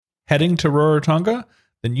Heading to Rarotonga?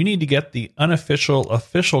 Then you need to get the unofficial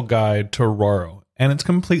official guide to Raro, and it's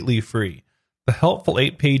completely free. The helpful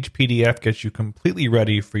 8-page PDF gets you completely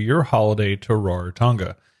ready for your holiday to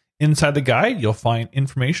Rarotonga. Inside the guide, you'll find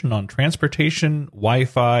information on transportation,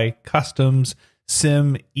 Wi-Fi, customs,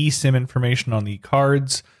 SIM, eSIM information on the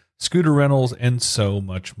cards, scooter rentals, and so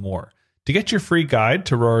much more. To get your free guide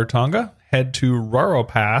to Rarotonga, head to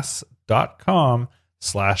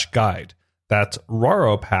raropass.com/guide. That's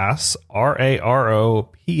Raropass,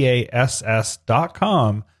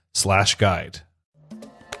 RAROPASS.com/guide.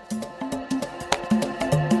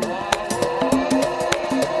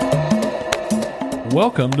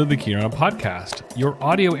 Welcome to the Kirana Podcast, your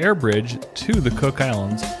audio air bridge to the Cook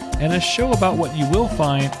Islands, and a show about what you will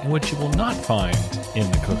find and what you will not find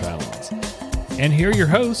in the Cook Islands. And here are your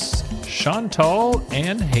hosts, Chantal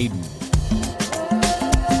and Hayden.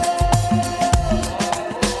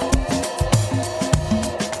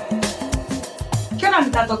 Kia ora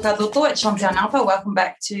tātou katoto, it's Chantal Napa. Welcome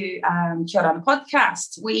back to Kia ora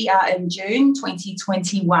Podcast. We are in June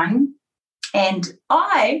 2021, and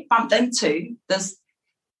I bumped into this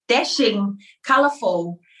dashing,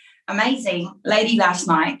 colourful, amazing lady last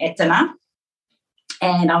night at dinner.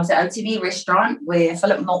 And I was at OTV restaurant where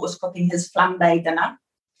Philip Knott was cooking his flambe dinner.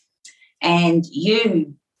 And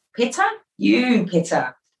you, Peta,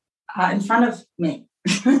 are in front of me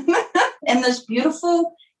in this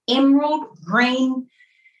beautiful emerald green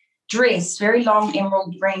dress, very long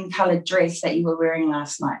emerald green coloured dress that you were wearing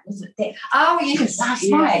last night. Was it that? Oh, yes. Last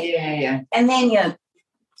night. Yeah. And then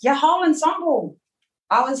your whole ensemble.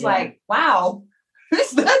 I was like, wow, who's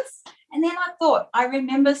this? And then I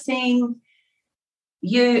remember seeing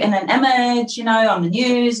you in an image, on the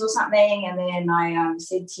news or something. And then I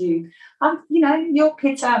said to you, you're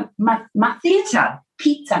Peta, Mathias.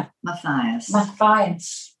 Peta. Mathias.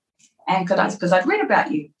 And because I'd read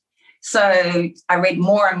about you. So I read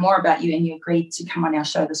more and more about you, and you agreed to come on our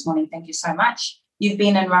show this morning. Thank you so much. You've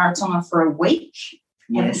been in Rarotonga for a week,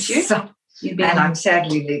 haven't you? And I'm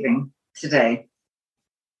sadly leaving today.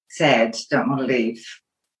 Sad, don't want to leave.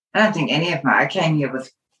 I don't think I came here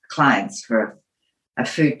with clients for a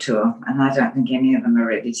food tour, and I don't think any of them are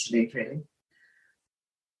ready to leave, really.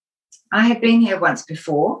 I had been here once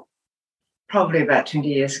before, probably about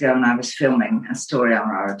 20 years ago, when I was filming a story on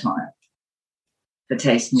Rarotonga for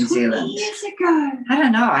Taste New Zealand. 20 years ago? I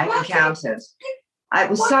don't know, I haven't counted. It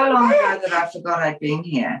was so long ago that I forgot I'd been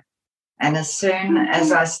here. And as soon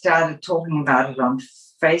as I started talking about it on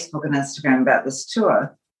Facebook and Instagram about this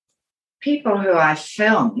tour, people who I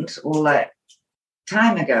filmed all that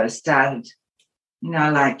time ago started,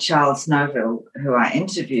 like Charles Noville, who I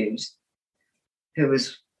interviewed, who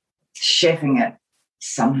was chefing at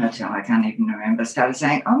some hotel, I can't even remember, started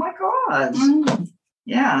saying, oh, my God.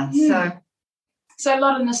 Yeah, So a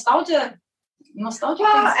lot of nostalgia. Well,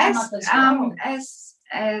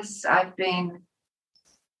 as I've been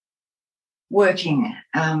working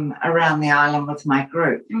around the island with my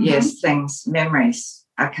group, yes, memories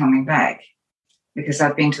are coming back, because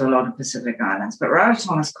I've been to a lot of Pacific islands, but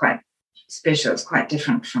Rarotonga is quite special. It's quite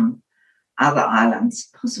different from other islands,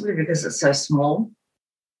 possibly because it's so small,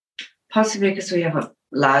 possibly because we have a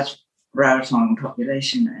large Rarotongan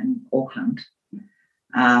population in Auckland.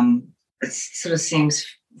 It sort of seems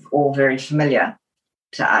all very familiar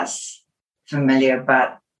to us,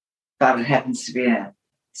 but it happens to be a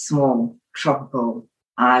small tropical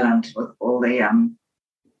island with all the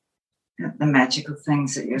magical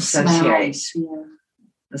things that you associate,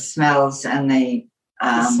 the smells and the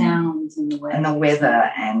sounds and the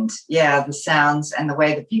weather, and the sounds and the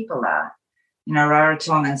way the people are.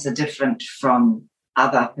 Rarotongans are different from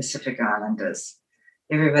other Pacific Islanders.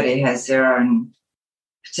 Everybody has their own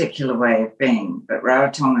particular way of being, but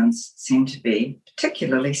Rarotongans seem to be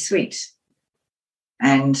particularly sweet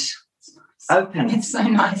and open. It's so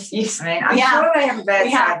nice. Yes. I mean, I'm sure they have a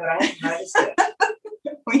bad side, but I haven't noticed it.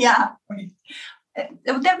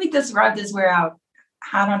 Would that be described as wear our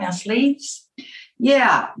heart on our sleeves?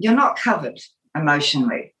 Yeah, you're not covered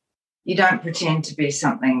emotionally. You don't pretend to be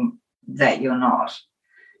something that you're not.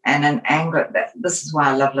 And this is why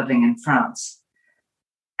I love living in France.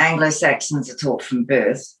 Anglo-Saxons are taught from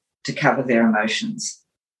birth to cover their emotions,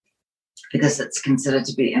 because it's considered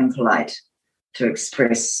to be impolite to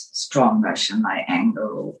express strong emotion like anger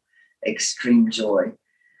or extreme joy.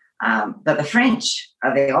 But the French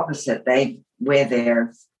are the opposite. They wear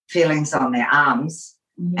their feelings on their arms,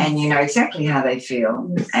 and you know exactly how they feel,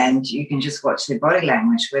 and you can just watch their body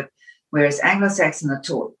language. Whereas Anglo-Saxons are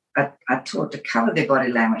taught to cover their body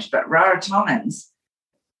language, but Rarotongans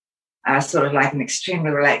are sort of like an extremely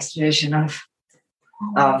relaxed version of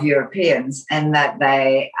of Europeans, and that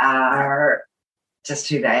they are just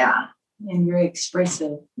who they are. And very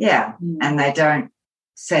expressive. Yeah. And they don't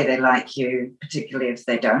say they like you, particularly if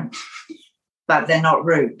they don't. But they're not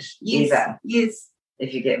rude either. Yes.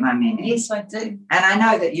 If you get my meaning. Yes, I do. And I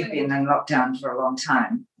know that you've been in lockdown for a long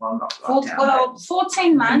time. Well, not lockdown.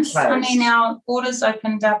 14 months. I mean, our borders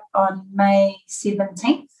opened up on May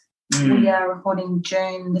 17th. We are recording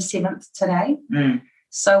June the 7th today.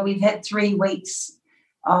 So we've had 3 weeks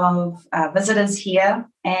of visitors here,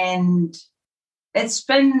 and it's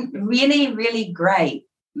been really, really great.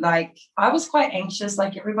 Like, I was quite anxious,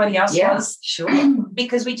 like everybody else was. Sure.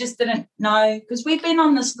 Because we just didn't know, because we've been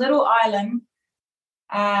on this little island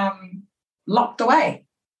locked away.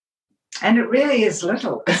 And it really is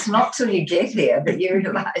little. It's not till you get here that you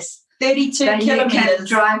realise 32 that kilometres. you can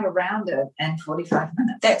drive around it in 45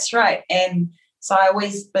 minutes. That's right. And so I've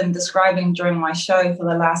always been describing during my show for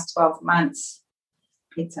the last 12 months,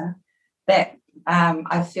 Peta, that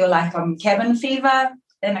I feel like I'm cabin fever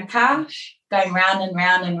in a car, going round and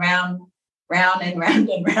round and round, round and round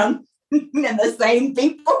and round, and the same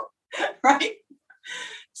people, right?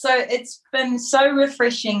 So it's been so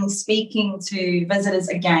refreshing speaking to visitors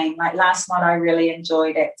again. Like last night, I really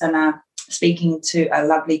enjoyed at dinner speaking to a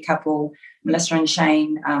lovely couple, Melissa and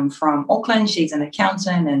Shane from Auckland. She's an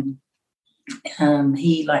accountant, and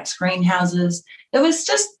he likes greenhouses. It was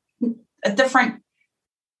just a different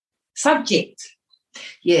subject.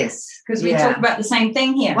 Yes. Because we talk about the same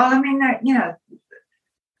thing here. Well, I mean,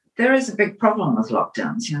 there is a big problem with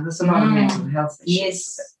lockdowns. There's a lot of mental health issues.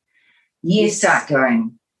 Yes. You start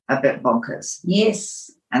going a bit bonkers. Yes.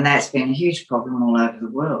 And that's been a huge problem all over the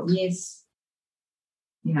world. Yes.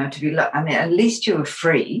 At least you were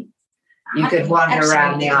free. You could wander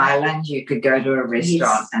around the island. You could go to a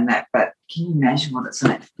restaurant and that. But can you imagine what it's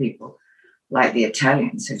like for people like the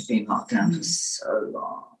Italians who've been locked down for so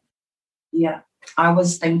long? Yeah. I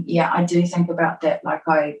do think about that. Like,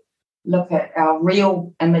 I look at our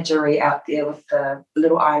real imagery out there with the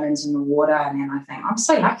little islands in the water, and then I think, I'm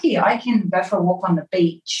so lucky I can go for a walk on the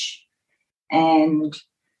beach and,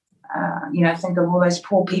 think of all those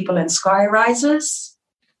poor people in sky rises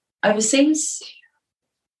overseas.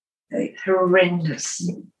 They're horrendous.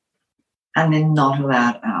 And they're not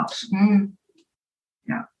allowed out.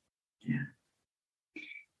 Yeah.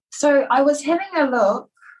 So I was having a look.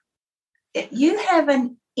 You have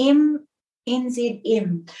an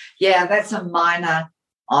NZM. Yeah, that's a minor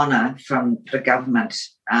honour from the government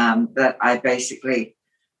that I basically,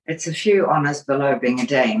 it's a few honours below being a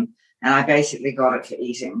dame, and I basically got it for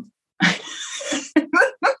eating.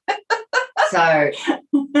 So I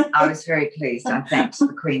was very pleased. I thanked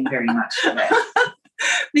the Queen very much for that.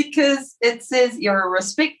 Because it says you're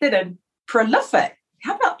respected and prolific.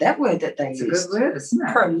 How about that word that they use? It's a good word, isn't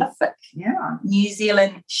it? Prolific. Yeah. New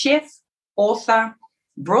Zealand chef, author,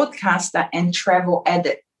 broadcaster, and travel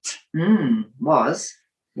addict. Was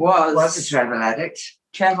a travel addict.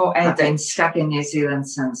 Travel addict. I've been stuck in New Zealand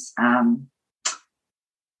since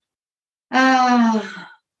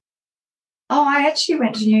I actually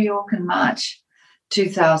went to New York in March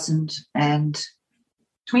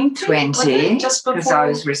 2020 just before, because I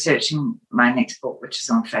was researching my next book, which is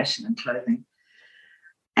on fashion and clothing.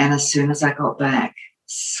 And as soon as I got back,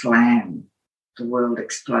 slam, the world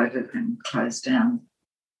exploded and closed down.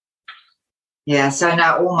 Yeah, so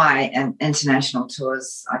now all my international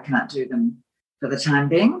tours, I can't do them for the time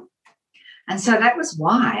being. And so that was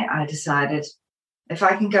why I decided if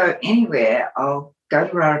I can go anywhere, I'll go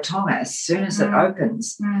to Rarotonga as soon as it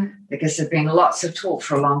opens, because there's been lots of talk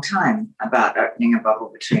for a long time about opening a bubble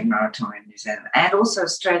between Rarotonga and New Zealand and also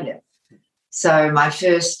Australia. So my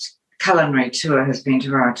first culinary tour has been to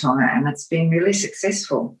Rarotonga, and it's been really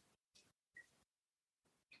successful.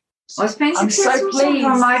 Well, it's been successful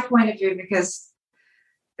from my point of view because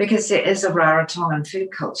there is a Rarotongan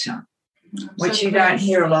food culture, which you don't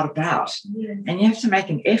hear a lot about. Yeah. And you have to make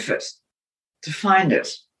an effort to find it.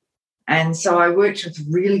 And so I worked with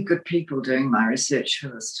really good people doing my research for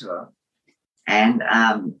this tour. And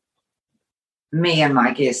me and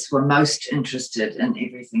my guests were most interested in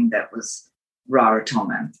everything that was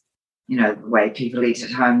Rarotongan. The way people eat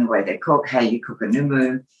at home, the way they cook, how you cook a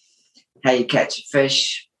numu, how you catch a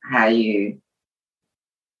fish, how you,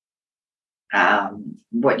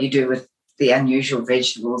 what you do with the unusual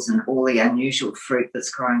vegetables and all the unusual fruit that's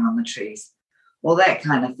growing on the trees. All that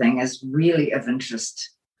kind of thing is really of interest,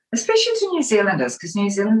 especially to New Zealanders, because New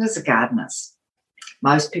Zealanders are gardeners.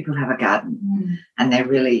 Most people have a garden and they're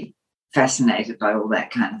really fascinated by all that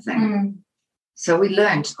kind of thing. So we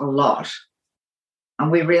learned a lot And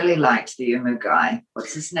we really liked the Umu guy.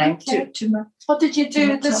 What's his name? Okay. Tuma. What did you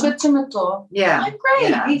do this with Tumator? Yeah. Oh, great.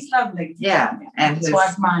 Yeah. He's lovely. Yeah. And his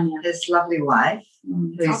wife, Mania. his lovely wife,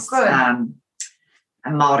 who's good. a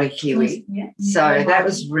Māori Kiwi. Yeah. So that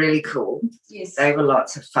was really cool. Yes. They were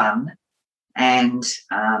lots of fun. And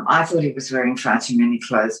I thought he was wearing far too many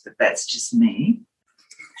clothes, but that's just me.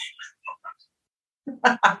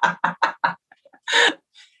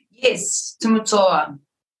 Yes, Tumator.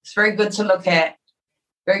 It's very good to look at.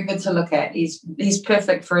 Very good to look at. He's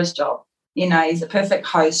perfect for his job. You know, he's a perfect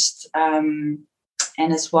host, and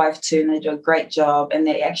his wife too, and they do a great job. And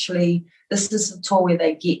they actually, this is a tour where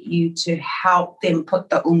they get you to help them put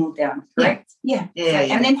the umu down, correct? Yeah.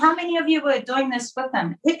 And then how many of you were doing this with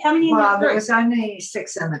them? How many? Well, there was only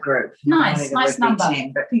 6 in the group. Nice number.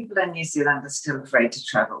 10, but people in New Zealand are still afraid to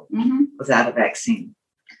travel Mm-hmm. without a vaccine.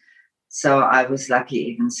 So I was lucky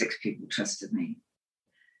even 6 people trusted me.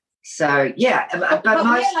 So, yeah. But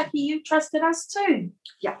we're lucky you trusted us too.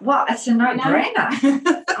 Yeah, well, it's a no-brainer. I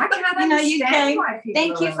can't understand why people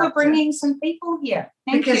Thank you for bringing some people here.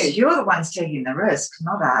 Thank you. Because you're the ones taking the risk,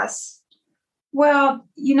 not us. Well,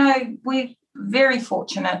 you know, we're very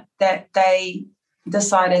fortunate that they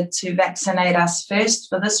decided to vaccinate us first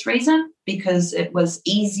for this reason, because it was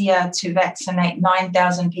easier to vaccinate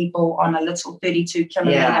 9,000 people on a little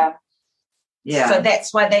 32-kilometre. Yeah. So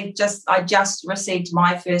that's why I just received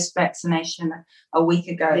my first vaccination a week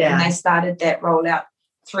ago, and they started that rollout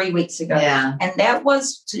 3 weeks ago. Yeah. And that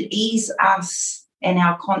was to ease us and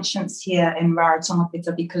our conscience here in Rarotonga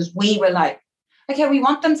Peta, because we were like, okay, we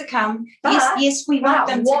want them to come. Yes, we want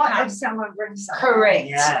them to come. What if someone brings something? Correct.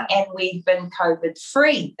 Yeah. And we've been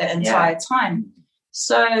COVID-free the entire time.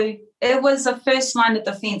 So it was a first line of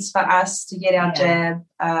defense for us to get our jab,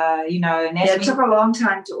 you know. And it took a long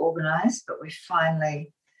time to organise, but we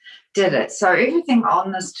finally did it. So everything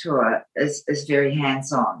on this tour is very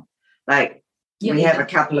hands-on. Like we have a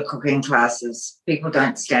couple of cooking classes. People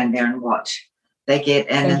don't stand there and watch. They get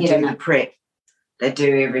in and do the prep. They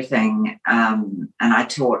do everything. And I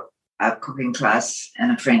taught a cooking class in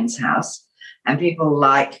a friend's house. And people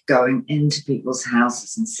like going into people's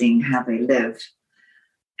houses and seeing how they live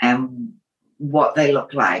and what they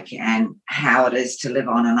look like and how it is to live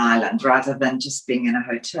on an island rather than just being in a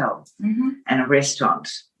hotel and a restaurant.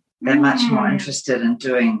 They're much more interested in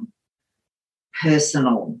doing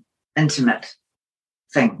personal, intimate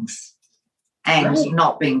things and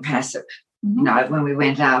not being passive. You know, when we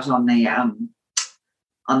went out on the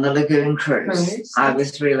lagoon cruise, I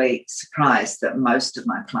was really surprised that most of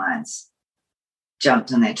my clients jumped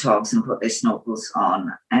in their togs and put their snorkels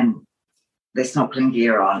on and their snorkeling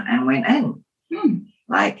gear on and went in.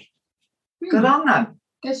 Good on them.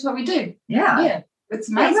 That's what we do. Yeah. It's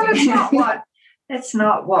amazing. It's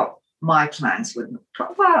not what my clients would.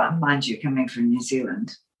 Well, mind you, coming from New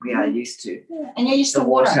Zealand, we are used to. Yeah. And you're used to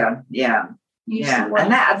water. Yeah.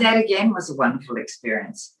 And that again was a wonderful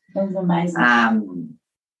experience. It was amazing.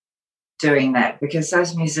 Doing that, because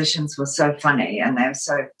those musicians were so funny and they were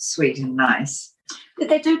so sweet and nice. Did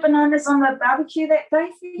they do bananas on the barbecue that day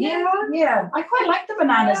for you? Yeah. I quite like the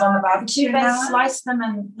bananas on the barbecue. They slice them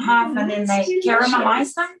in half and then they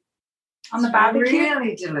caramelize them on the barbecue.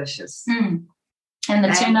 Really delicious. And the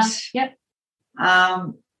tuna. Yep.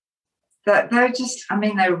 They're just,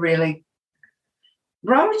 they're really,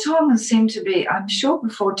 Rarotongans seem to be, I'm sure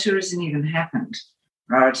before tourism even happened,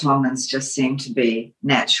 Rarotongans just seem to be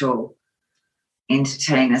natural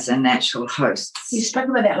entertainers and natural hosts. You spoke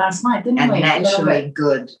about that last night, didn't we? And naturally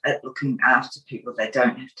good at looking after people. They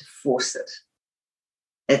don't have to force it.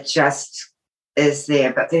 It just is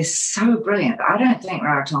there. But they're so brilliant. I don't think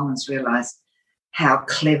Rarotongans realise how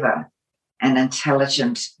clever and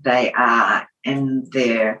intelligent they are in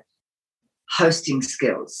their hosting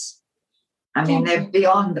skills. They're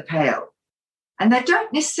beyond the pale. And they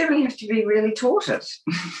don't necessarily have to be really taught it.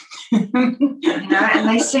 And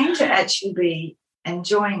they seem to actually be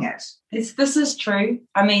enjoying it. This is true.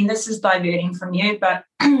 This is diverting from you, but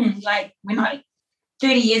like when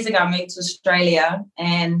 30 years ago, I moved to Australia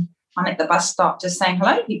and I'm at the bus stop just saying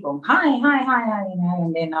hello to people. Hi,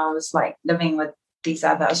 and then I was like living with these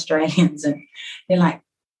other Australians and they're like,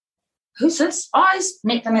 who's this? I just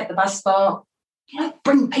met them at the bus stop. You don't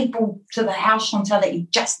bring people to the house, Chantal, that you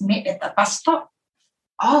just met at the bus stop.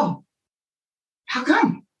 Oh, how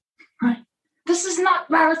come? Right. This is not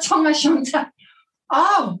Rarotonga, Chantal.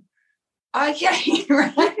 Oh, okay.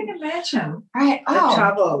 Right. I can imagine the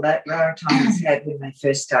trouble that Rarotongans had when they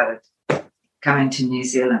first started coming to New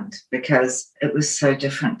Zealand because it was so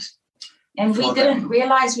different. And we didn't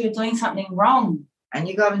realise we were doing something wrong. And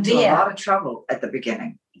you got into a lot of trouble at the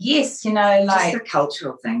beginning. Yes, you know, like just a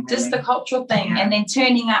cultural thing. just really. the cultural thing, Yeah. and then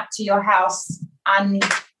turning up to your house and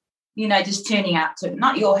just turning up to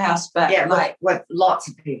not your house, but Yeah, like with lots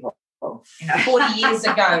of people. 40 years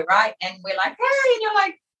ago, right? And we're like, hey, and you're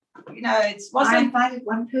like, it I wasn't. invited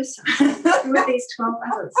one person. Who are these 12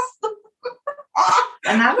 others?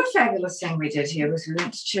 Another fabulous thing we did here was we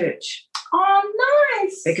went to church. Oh,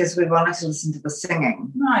 nice. Because we wanted to listen to the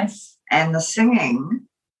singing. Nice. And the singing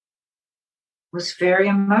was very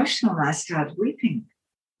emotional. I started weeping.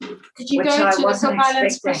 Did you which go I to the wasn't Cook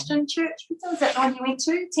Islands expecting. Christian Church? Was that the one you went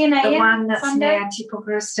to? 10 a.m. The one that's Sunday? near Te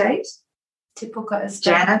Puka Estate. Te Puka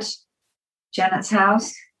Estate. Janet's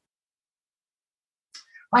house.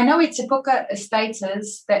 I know where Te Puka Estate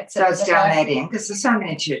is. That's So it's down that end because there's so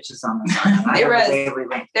many churches on this island. There is. Where we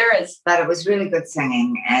went. There is. But it was really good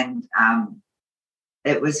singing, and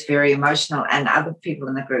it was very emotional. And other people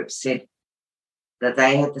in the group said that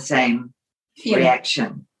they had the same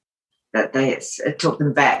reaction, that it took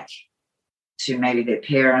them back to maybe their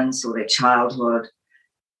parents or their childhood.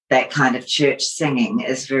 That kind of church singing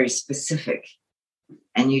is very specific,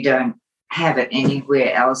 and you don't have it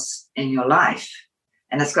anywhere else in your life.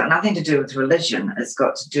 And it's got nothing to do with religion. It's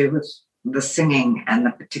got to do with the singing and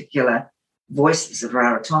the particular voices of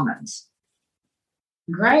Rarotongans.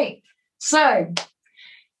 Great. So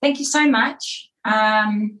thank you so much.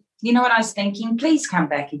 You know what I was thinking? Please come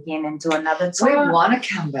back again and do another tour. We want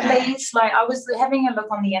to come back. Please. Like, I was having a look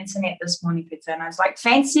on the internet this morning, Peta, and I was like,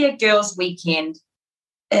 fancy a girls' weekend.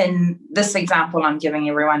 In this example I'm giving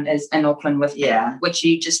everyone is in Auckland with me, which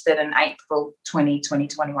you just did in April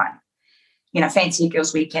 2021. Fancy a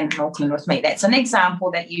girls' weekend in Auckland with me. That's an example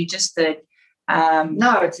that you just did.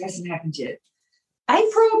 No, it hasn't happened yet.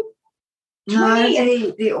 April 20th.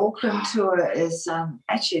 No, the Auckland tour is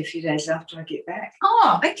actually a few days after I get back.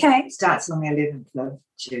 Oh, okay. It starts on the 11th of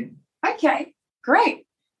June. Okay, great.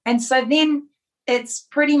 And so then it's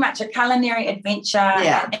pretty much a culinary adventure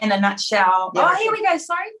in a nutshell. Yeah. Oh, here we go.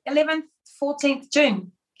 Sorry, 11th, 14th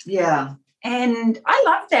June. Yeah. And I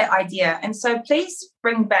love that idea. And so please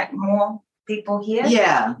bring back more people here.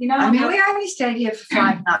 Yeah. We only stayed here for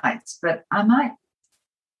 5 nights, but I might.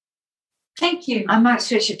 Thank you. I might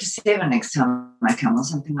stretch it to 7 next time I come or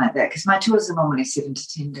something like that, because my tours are normally 7 to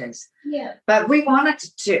 10 days. Yeah. But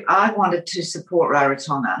I wanted to support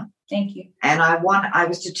Rarotonga. Thank you. And I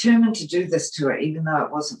was determined to do this tour, even though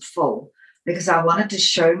it wasn't full, because I wanted to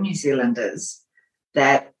show New Zealanders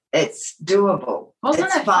that it's doable.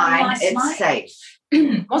 It's fine. It's safe.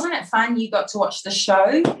 Wasn't it fun? You got to watch the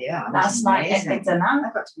show last night at the dinner. I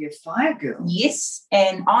got to be a fire girl. Yes,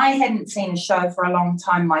 and I hadn't seen a show for a long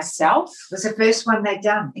time myself. It was the first one they'd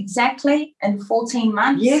done. Exactly, in 14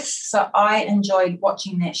 months. Yes. So I enjoyed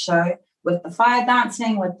watching that show with the fire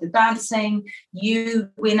dancing, with the dancing.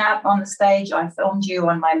 You went up on the stage. I filmed you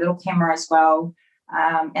on my little camera as well.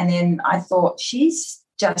 And then I thought, she's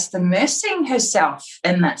just immersing herself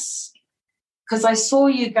in this. Because I saw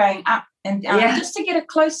you going up and down just to get a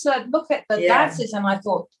closer look at the dancers. And I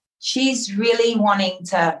thought, she's really wanting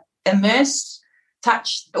to immerse,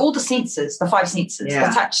 touch all the senses, the 5 senses,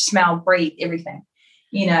 the touch, smell, breathe, everything,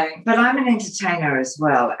 But I'm an entertainer as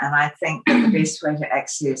well. And I think that the best way to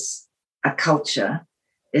access a culture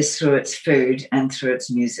is through its food and through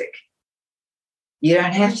its music. You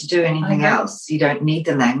don't have to do anything else. You don't need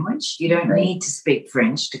the language. You don't need to speak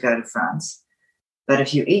French to go to France. But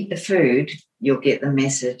if you eat the food, you'll get the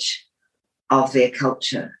message of their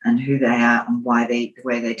culture and who they are and why they eat the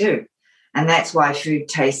way they do. And that's why food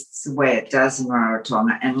tastes the way it does in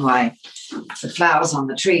Rarotonga, and why the flowers on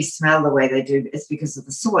the trees smell the way they do. It's because of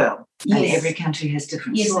the soil. Yes. And every country has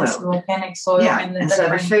different soil. Yes, it's organic soil. Yeah. And so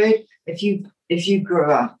the food, if you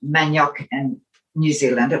grew a manioc in New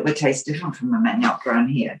Zealand, it would taste different from a manioc grown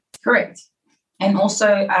here. Correct. And also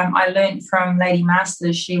I learned from Lady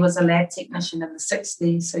Masters, she was a lab technician in the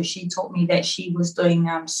 60s, so she taught me that she was doing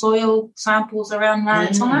soil samples around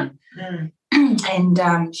Rarotonga.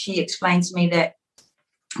 And she explained to me that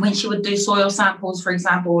when she would do soil samples, for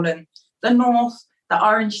example, in the north, the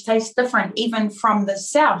orange tastes different, even from the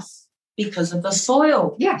south, because of the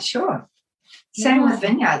soil. Yeah, sure. Same with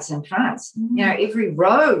vineyards in France. Every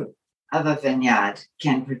row of a vineyard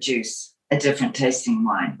can produce a different tasting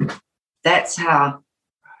wine. That's how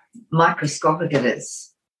microscopic it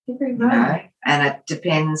is. Every row. And it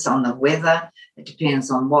depends on the weather. It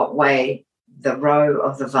depends on what way the row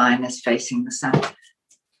of the vine is facing the sun.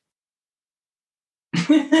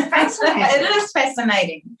 Fascinating. It is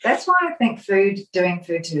fascinating. That's why I think doing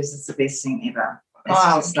food tours is the best thing ever. It's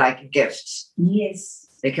just like a gift. Yes.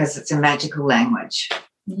 Because it's a magical language.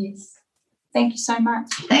 Yes. Thank you so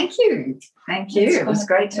much. Thank you. Thank you. It was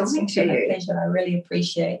great talking to you. Pleasure. I really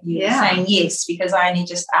appreciate you Yeah. saying yes, because I only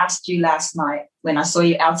just asked you last night when I saw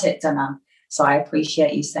you out at dinner. So I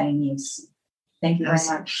appreciate you saying yes. Thank you very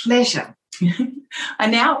much. Pleasure. I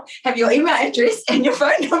now have your email address and your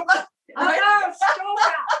phone number.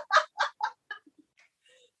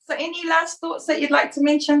 So any last thoughts that you'd like to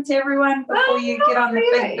mention to everyone before you get on the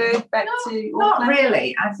big bird back to Auckland? Not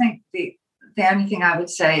really. I think the only thing I would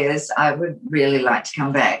say is I would really like to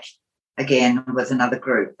come back again with another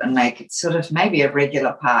group and make it sort of maybe a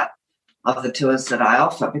regular part of the tours that I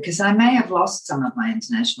offer, because I may have lost some of my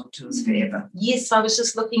international tours forever. Yes, I was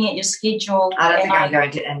just looking at your schedule. I don't think I'm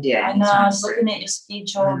going to India. I know, I was looking at your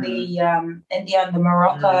schedule, the India and the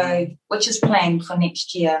Morocco, which is planned for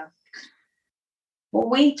next year. Well,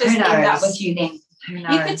 we just end up with you then.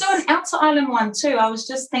 You could do an outer island one too. I was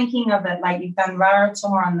just thinking of it, like you've done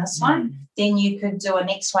Rarotonga on this one. Then you could do a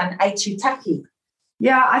next one, Aitutaki.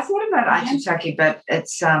 Yeah, I thought about Aitutaki, but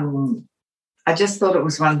it's I just thought it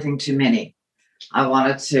was one thing too many. I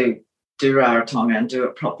wanted to do Rarotonga and do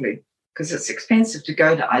it properly, because it's expensive to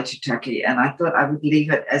go to Aitutaki, and I thought I would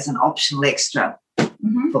leave it as an optional extra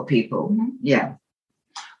for people. Yeah.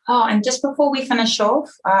 Oh, and just before we finish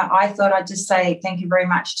off, I thought I'd just say thank you very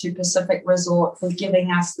much to Pacific Resort for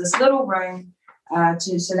giving us this little room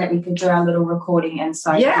so that we could do our little recording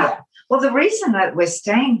inside here. Well, the reason that we're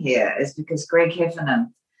staying here is because Greg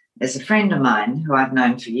Heffernan is a friend of mine who I've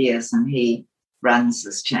known for years, and he runs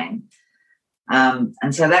this chain. And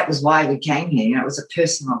so that was why we came here. You know, it was a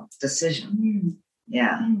personal decision.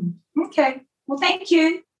 Yeah. Okay. Well, thank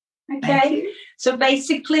you. Okay. Thank you. So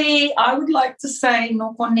basically, I would like to say,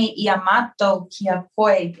 no kone ia mātou kia koe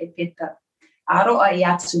e peta. Aroa i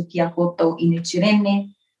atu kia koutou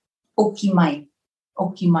inuturene. Oki mai.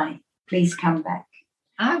 Oki mai. Please come back.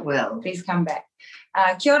 I will. Please come back.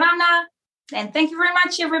 Kia orana, and thank you very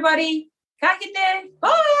much, everybody. Ka kite.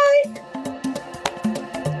 Bye.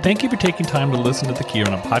 Thank you for taking time to listen to the Kia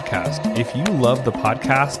Orana podcast. If you love the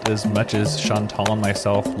podcast as much as Chantal and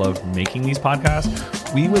myself love making these podcasts,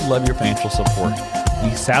 we would love your financial support.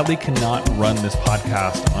 We sadly cannot run this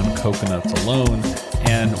podcast on coconuts alone,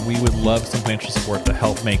 and we would love some financial support to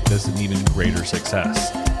help make this an even greater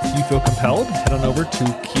success. If you feel compelled, head on over to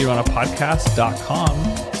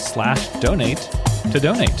kiaoranapodcast.com/donate to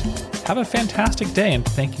donate. Have a fantastic day, and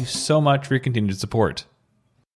thank you so much for your continued support.